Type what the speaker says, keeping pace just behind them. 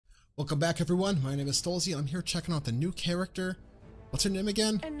Welcome back, everyone. My name is Stolzey, and I'm here checking out the new character. What's her name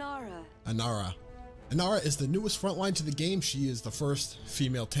again? Inara. Inara. Inara is the newest frontline to the game. She is the first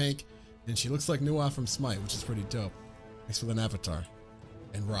female tank, and she looks like Nuwa from Smite, which is pretty dope. Thanks with an avatar.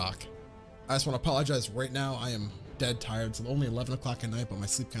 And rock. I just want to apologize right now. I am dead tired. It's only 11 o'clock at night, but my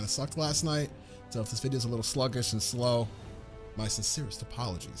sleep kind of sucked last night. So if this video is a little sluggish and slow, my sincerest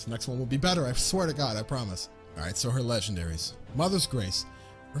apologies. The next one will be better. I swear to God, I promise. All right, so her legendaries. Mother's Grace.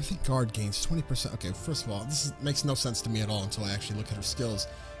 Earthen Guard gains 20%. Okay, first of all, this makes no sense to me at all until I actually look at her skills.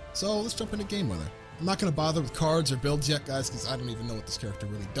 So let's jump into game with her. I'm not going to bother with cards or builds yet, guys, because I don't even know what this character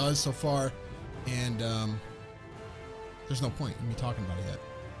really does so far. And there's no point in me talking about it yet.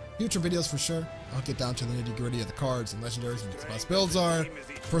 Future videos for sure. I'll get down to the nitty-gritty of the cards and legendaries and what the best builds are.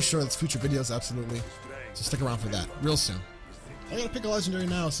 For sure, that's future videos, absolutely. So stick around for that real soon. I gotta pick a legendary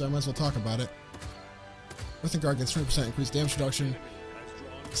now, so I might as well talk about it. Earthen Guard gets 20% increased damage reduction.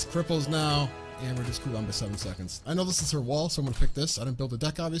 It's cripples now, and reduce cooldown by 7 seconds. I know this is her wall, so I'm gonna pick this. I didn't build a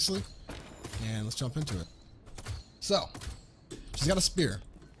deck, obviously. And let's jump into it. So, she's got a spear.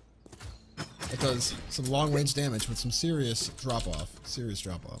 It does some long-range damage with some serious drop-off.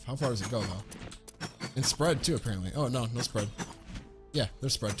 How far does it go, though? And spread, too, apparently. Oh, no spread. Yeah,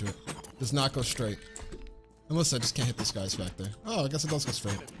 there's spread to it. Does not go straight. Unless I just can't hit this guy's back there. Oh, I guess it does go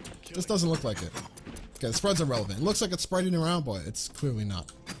straight. This doesn't look like it. Okay, the spread's irrelevant. It looks like it's spreading around, but it's clearly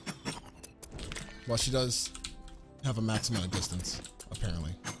not. Well, she does have a max amount of distance,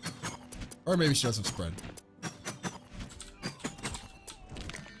 apparently. Or maybe she doesn't spread.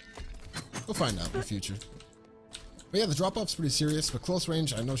 We'll find out in the future. But yeah, the drop-off's pretty serious, but close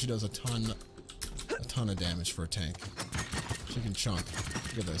range, I know she does a ton of damage for a tank. She can chunk.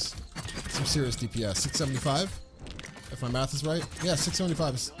 Look at this. Some serious DPS. 675? If my math is right. Yeah,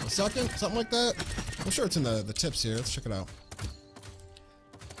 675 a second? Something like that? I'm sure it's in the tips here. Let's check it out.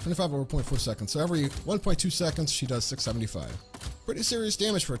 25 over 0.4 seconds. So every 1.2 seconds, she does 675. Pretty serious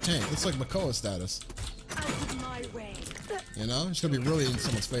damage for a tank. It's like Makoa status. Out of my way. You know? She's gonna be really in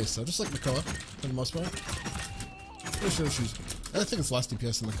someone's face, though. Just like Makoa, for the most part. Pretty sure she's... I think it's less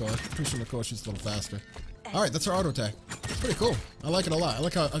DPS than Makoa. Pretty sure Makoa she's a little faster. Alright, that's her auto attack. It's pretty cool. I like it a lot. I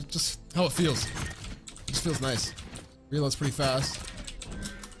like how it feels. It just feels nice. Reload's pretty fast.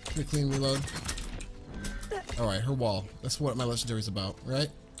 Pretty clean reload. Alright, her wall. That's what my legendary's about, right?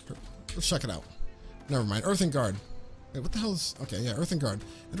 Let's check it out. Never mind. Earthen Guard. Wait, what the hell is... Okay, yeah, Earthen Guard.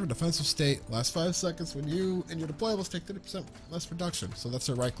 Enter a defensive state. Last 5 seconds when you and your deployables take 30% less production. So that's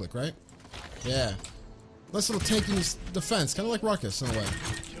her right click, right? Yeah. Nice little tanky defense. Kind of like Ruckus in a way.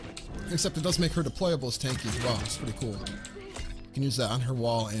 Except it does make her deployables tanky as well. It's pretty cool. You can use that on her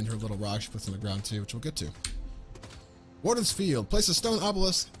wall and her little rock she puts on the ground too, which we'll get to. Warden's Field. Place a stone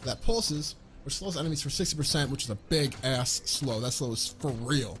obelisk that pulses, which slows enemies for 60%, which is a big ass slow. That slow is for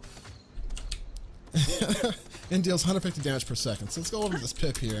real. And deals 150 damage per second. So let's go over this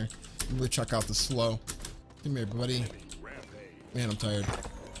pip here and really check out the slow. Give me here, buddy. Man, I'm tired.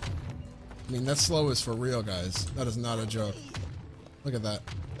 I mean, that slow is for real, guys. That is not a joke. Look at that.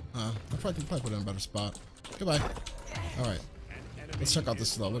 I can probably put it in a better spot. Goodbye. Alright. Let's check out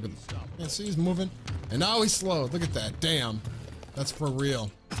this slow. Look at this. Yeah, see, he's moving. And now he's slow. Look at that. Damn. That's for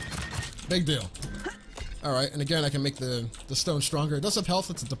real. Big deal. Alright, and again, I can make the stone stronger. It does have health.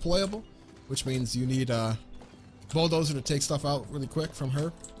 It's a deployable, which means you need a bulldozer to take stuff out really quick from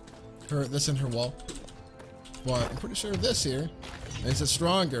her. This and her wall. But I'm pretty sure this here makes it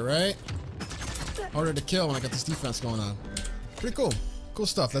stronger, right? Harder to kill when I got this defense going on. Pretty cool. Cool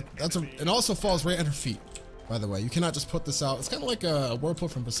stuff. It also falls right at her feet, by the way. You cannot just put this out. It's kind of like a whirlpool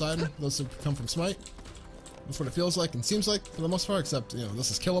from Poseidon. Those who come from Smite. That's what it feels like and seems like for the most part, except, you know,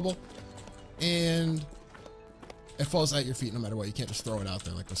 this is killable. And it falls at your feet no matter what. You can't just throw it out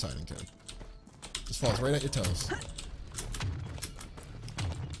there like Poseidon can. Just falls right at your toes.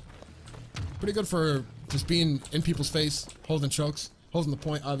 Pretty good for just being in people's face, holding chokes, holding the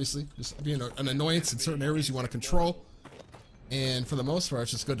point, obviously. Just being an annoyance in certain areas you want to control. And for the most part,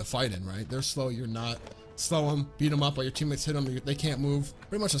 it's just good to fight in, right? They're slow, you're not. Slow them, beat them up while your teammates hit them, they can't move.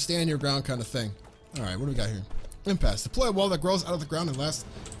 Pretty much a stand your ground kind of thing. Alright, what do we got here? Impasse. Deploy a wall that grows out of the ground and lasts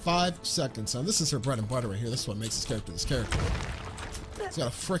 5 seconds. Now, this is her bread and butter right here. This is what makes this character this character. He's got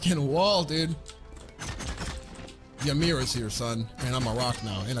a freaking wall, dude. Ymira's here, son. And I'm a rock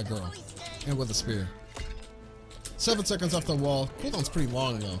now, and a girl. And with a spear. 7 seconds off the wall. Cooldown's pretty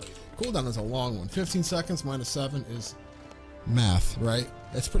long, though. Cooldown is a long one. 15 seconds minus 7 is math, right?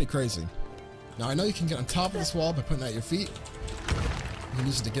 It's pretty crazy. Now, I know you can get on top of this wall by putting it at your feet. You can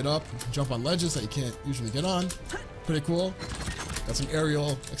use it to get up. You can jump on ledges that you can't usually get on. Pretty cool. Got some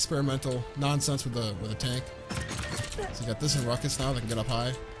aerial, experimental nonsense with a tank. So you got this in Ruckus now that can get up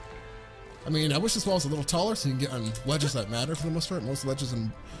high. I mean, I wish this wall was a little taller so you can get on ledges that matter for the most part. Most ledges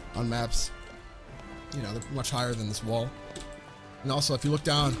on maps, you know, they're much higher than this wall. And also, if you look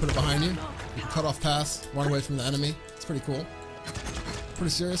down and put it behind you, you can cut off paths, run away from the enemy. It's pretty cool. Pretty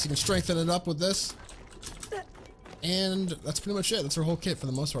serious. You can strengthen it up with this. And that's pretty much it. That's her whole kit for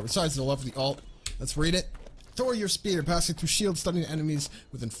the most part. Besides the love of the ult. Let's read it. Throw your spear, passing through shields, stunning enemies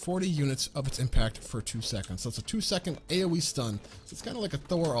within 40 units of its impact for 2 seconds. So it's a 2-second AoE stun. So it's kind of like a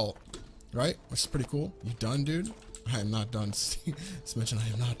Thor ult, right? Which is pretty cool. You done, dude? I am not done. Let's mention I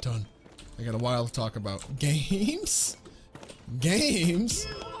am not done. I got a while to talk about. Games? Games?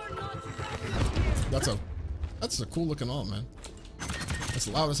 That's a cool looking ult, man. It's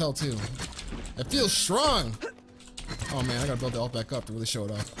loud as hell too. It feels strong. Oh man, I gotta build the ult back up to really show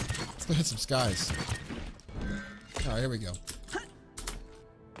it off. Let's go hit some skies. Alright, here we go.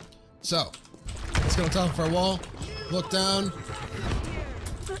 So, let's get on top of our wall. Look down.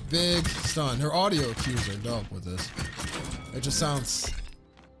 Big stun. Her audio cues are dope with this. It just sounds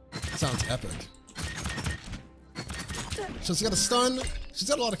epic. So she's got a stun. She's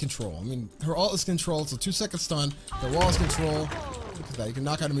got a lot of control. I mean, her ult is control. It's a 2-second stun. Her wall is control. Look at that. You can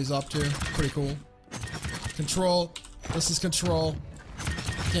knock enemies up too. Pretty cool. Control. This is control.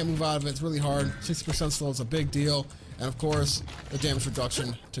 Can't move out of it. It's really hard. 60% slow is a big deal. And of course, the damage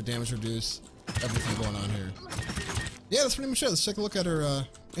reduction to damage reduce. Everything going on here. Yeah, that's pretty much it. Let's take a look at her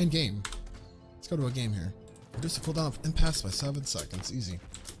end game. Let's go to a game here. Reduce the cooldown of impasse by 7 seconds. Easy.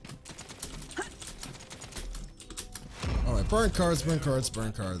 Alright, burn cards, burn cards,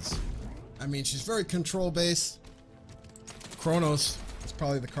 burn cards. I mean, she's very control based. Chronos is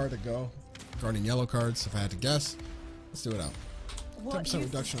probably the card to go. Guardian yellow cards, if I had to guess. Let's do it out. 10%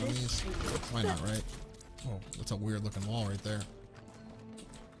 reduction on these. Why not, right? Oh, that's a weird looking wall right there.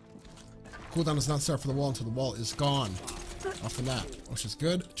 Cooldown does not start for the wall until the wall is gone. Off of that, which is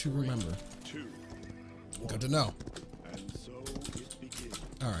good to remember. Good to know.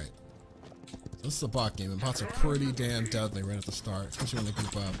 Alright. So this is a bot game, and bots are pretty damn deadly right at the start, especially when they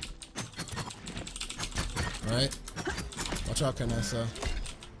group up. Alright. Watch out, Canessa.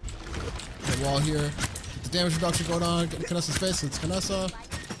 The wall here. Get the damage reduction going on. Get in Canessa's face. It's Canessa.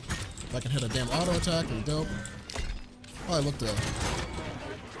 If I can hit a damn auto attack, it'll be dope. Oh, I look to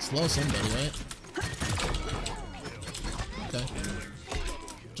slow somebody, right? Okay.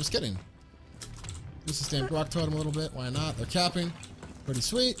 Just kidding. Use this damn rock totem a little bit. Why not? They're capping. Pretty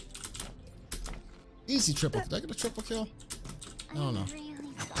sweet. Easy triple. Did I get a triple kill? I don't know.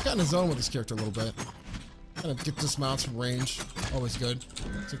 I got in the zone with this character a little bit. Kind of get dismounts from range. Always good.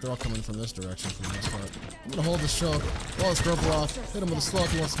 Looks like they're all coming from this direction for the most part. I'm gonna hold this choke. Wall this Grover off. Hit him with a slow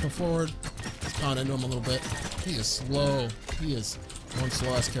if he wants to come forward. Just pound into him a little bit. He is slow. He is one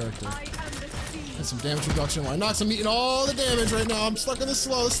slow ass character. Get some damage reduction. Why not? I'm eating all the damage right now. I'm stuck in the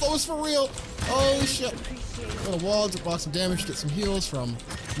slow. The slow is for real. Holy shit. Go to wall, block some damage, get some heals from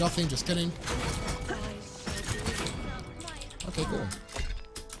nothing. Just kidding. Okay, cool.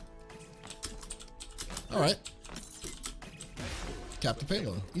 Alright. Captain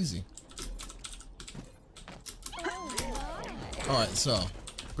payload. Easy. Alright, so.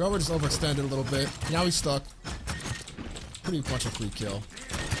 Grover just overextended a little bit. Now he's stuck. Pretty much a free kill.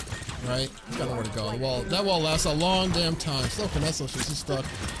 Right? He's got nowhere to go. The wall, that wall lasts a long damn time. Still Canessa, she's stuck.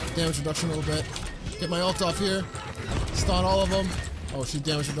 Damage reduction a little bit. Get my ult off here. Stun all of them. Oh, she's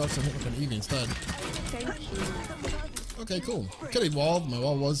damage reduction. Hit with an Eevee instead. Okay, cool. Kidding wall. My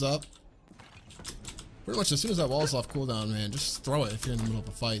wall was up. Pretty much as soon as that wall's off cooldown, man, just throw it if you're in the middle of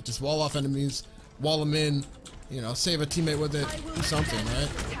a fight. Just wall off enemies, wall them in, you know, save a teammate with it, do something, right?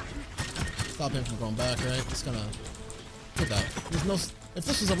 Stop him from going back, right? Just gonna get that. There's no, if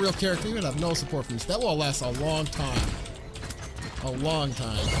this was a real character, you would have no support from this. That wall lasts a long time. A long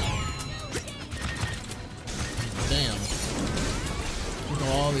time. Damn. Look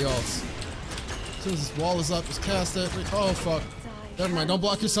at all the ults. As soon as this wall is up, just cast it. Oh, fuck. Never mind, don't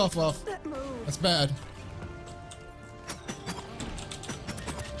block yourself off. That's bad.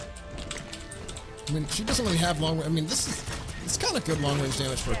 I mean, she doesn't really have long. I mean, it's kind of good long range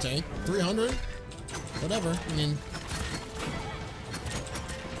damage for a tank. 300, whatever. I mean,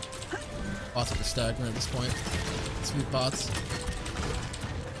 bots are staggering at this point. Sweet bots.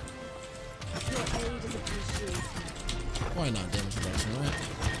 Why not damage reduction, right?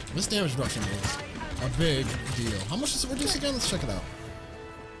 This damage reduction is a big deal. How much does it reduce again? Let's check it out.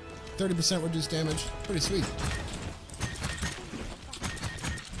 30% reduced damage. Pretty sweet.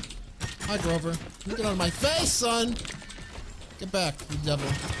 Hi, Grover. You get out of my face, son! Get back, you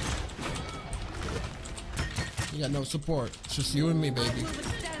devil. You got no support. It's just you and me, baby.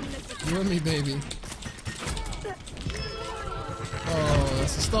 You and me, baby. Oh,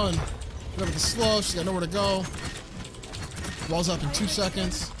 that's a stun. Get over the slow. She's got nowhere to go. Wall's up in 2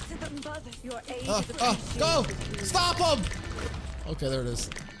 seconds. Go! Stop him! Okay, there it is.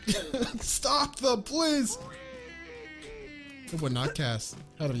 Stop them, please! It would not cast.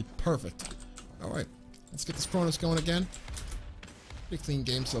 Had to be perfect. Alright, let's get this Cronus going again. Pretty clean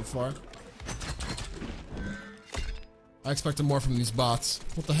game so far. I expected more from these bots.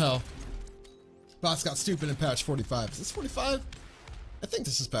 What the hell? Bots got stupid in patch 45. Is this 45? I think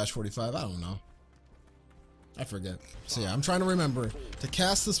this is patch 45. I don't know. I forget. So yeah, I'm trying to remember to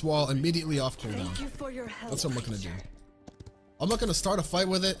cast this wall immediately off cooldown. That's what I'm looking to do. I'm not going to start a fight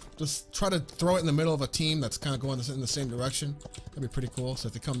with it. Just try to throw it in the middle of a team that's kind of going in the same direction. That'd be pretty cool. So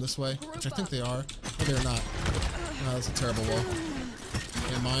if they come this way, which I think they are, or they're not. Oh, that's a terrible wall.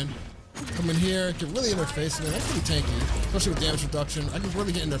 Can't mind. Come in here, get really in their face. Man, that's pretty tanky, especially with damage reduction. I can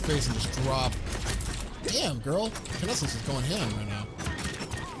really get in their face and just drop. Damn, girl. Kinesis is going ham right now.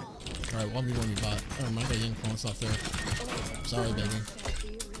 Alright, 1v1 bot. Oh, my bad, Ying Pong's off there. Sorry, baby.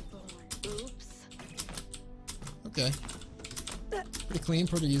 Okay. Pretty clean,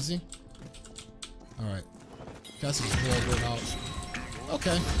 pretty easy. Alright. Cassie's rolled right out.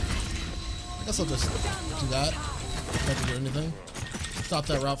 Okay. I guess I'll just do that. Not to do anything. Stop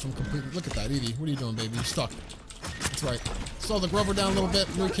that route from completely. Look at that, Edie. What are you doing, baby? You're stuck. That's right. Slow the Grover down a little bit.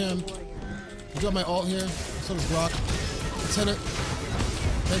 Nuke him. I do have my ult here. So does Brock. Let's hit it.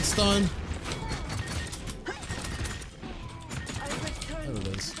 Head stun. There it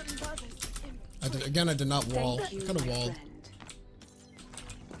is. I did not wall. I could have walled.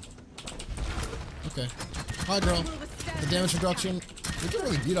 Okay. Hi, girl. The damage reduction. We can't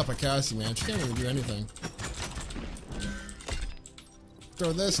really beat up a Cassie, man. She can't really do anything.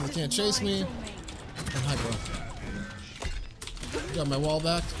 Throw this and they can't chase me. And hi, girl. Got my wall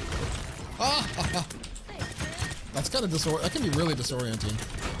back. Ah! That's kind of that can be really disorienting.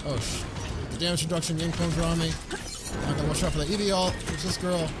 Oh, the damage reduction, Ying Clones are on me. I gotta watch out for that EV ult. Who's this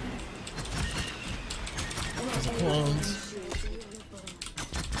girl? There's the clones.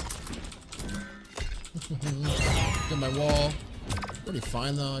 Get my wall. Pretty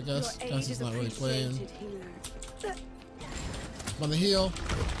fine though, I guess. Cassie's not really playing. I'm on the heal.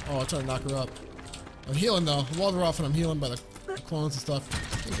 Oh, I'll try to knock her up. I'm healing though. The walls are off and I'm healing by the clones and stuff.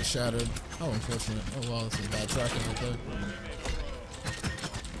 I think they're shattered. How unfortunate. Oh wow, this is bad tracking right there.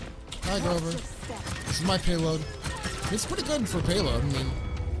 Hi, Grover. This is my payload. It's pretty good for payload. I mean,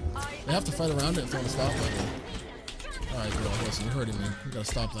 they have to fight around it if they want to stop it. Alright, girl, listen, you're hurting me. You gotta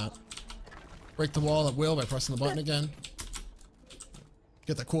stop that. Break the wall at will by pressing the button again.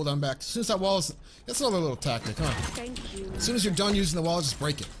 Get that cooldown back. As soon as that wall is... That's another little tactic, huh? As soon as you're done using the wall, just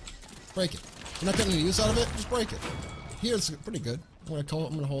break it. Break it. You're not getting any use out of it, just break it. Here, it's pretty good. I'm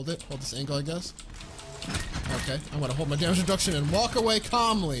gonna hold it. Hold this angle, I guess. Okay, I'm gonna hold my damage reduction and walk away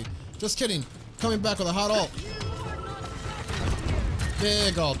calmly. Just kidding. Coming back with a hot ult.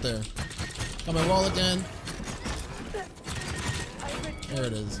 Big ult there. Got my wall again. There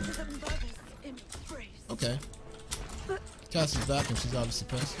it is. Okay. Cassie's back and she's obviously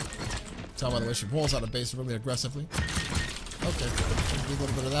pissed. Tell by the way she rolls out of base really aggressively. Okay. Do a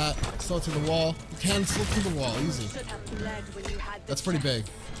little bit of that. Slow through the wall. You can slow through the wall. Easy. That's pretty big.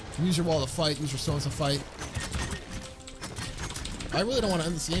 Use your wall to fight. Use your stones to fight. I really don't want to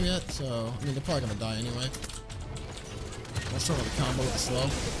end this game yet, so I mean they're probably gonna die anyway. I'll start with a combo with the slow.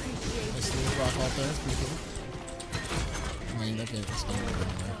 Nice little rock out there. It's pretty cool. I mean that game is gonna go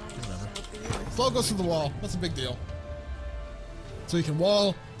anywhere. Whatever. Slow goes through the wall. That's a big deal. So you can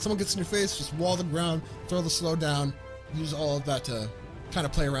wall. Someone gets in your face, just wall the ground, throw the slow down. Use all of that to kind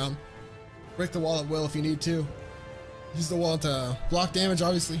of play around. Break the wall at will if you need to. Use the wall to block damage,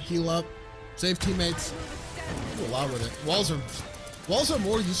 obviously. Heal up. Save teammates. Do a lot with it. Walls are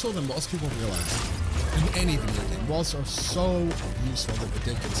more useful than most people realize. In any video game. Walls are so useful that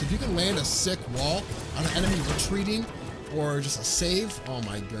ridiculous. If you can land a sick wall on an enemy retreating or just a save, oh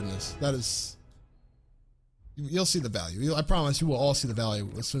my goodness. That is... You'll see the value. I promise you will all see the value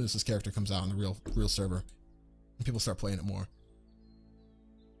as soon as this character comes out on the real server. And people start playing it more.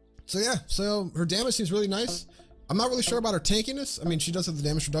 So yeah, so her damage seems really nice. I'm not really sure about her tankiness. I mean, she does have the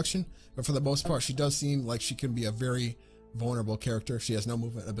damage reduction, but for the most part, she does seem like she can be a very vulnerable character. She has no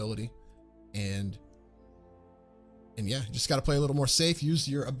movement ability. And yeah, you just got to play a little more safe. Use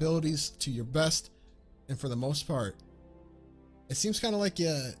your abilities to your best. And for the most part, it seems kind of like,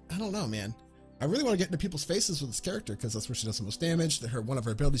 I don't know, man. I really want to get into people's faces with this character because that's where she does the most damage. One of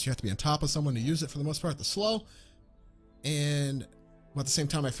her abilities, you have to be on top of someone to use it for the most part, the slow. And at the same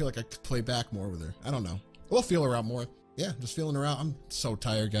time, I feel like I could play back more with her. I don't know. We'll feel her out more. Yeah, just feeling her out. I'm so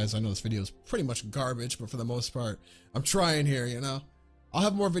tired, guys. I know this video is pretty much garbage, but for the most part, I'm trying here, you know? I'll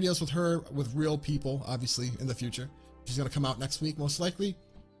have more videos with her, with real people, obviously, in the future. She's going to come out next week, most likely.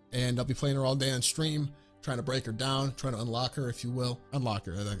 And I'll be playing her all day on stream, trying to break her down, trying to unlock her, if you will. Unlock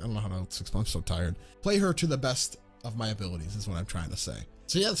her. I don't know how to explain. I'm so tired. Play her to the best of my abilities is what I'm trying to say.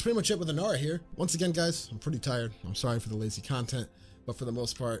 So yeah, that's pretty much it with Inara here. Once again, guys, I'm pretty tired. I'm sorry for the lazy content, but for the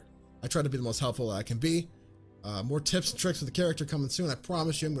most part, I try to be the most helpful that I can be. More tips and tricks with the character coming soon. I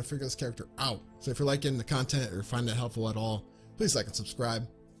promise you I'm going to figure this character out. So if you're liking the content or find it helpful at all, please like and subscribe.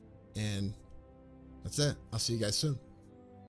 And that's it. I'll see you guys soon.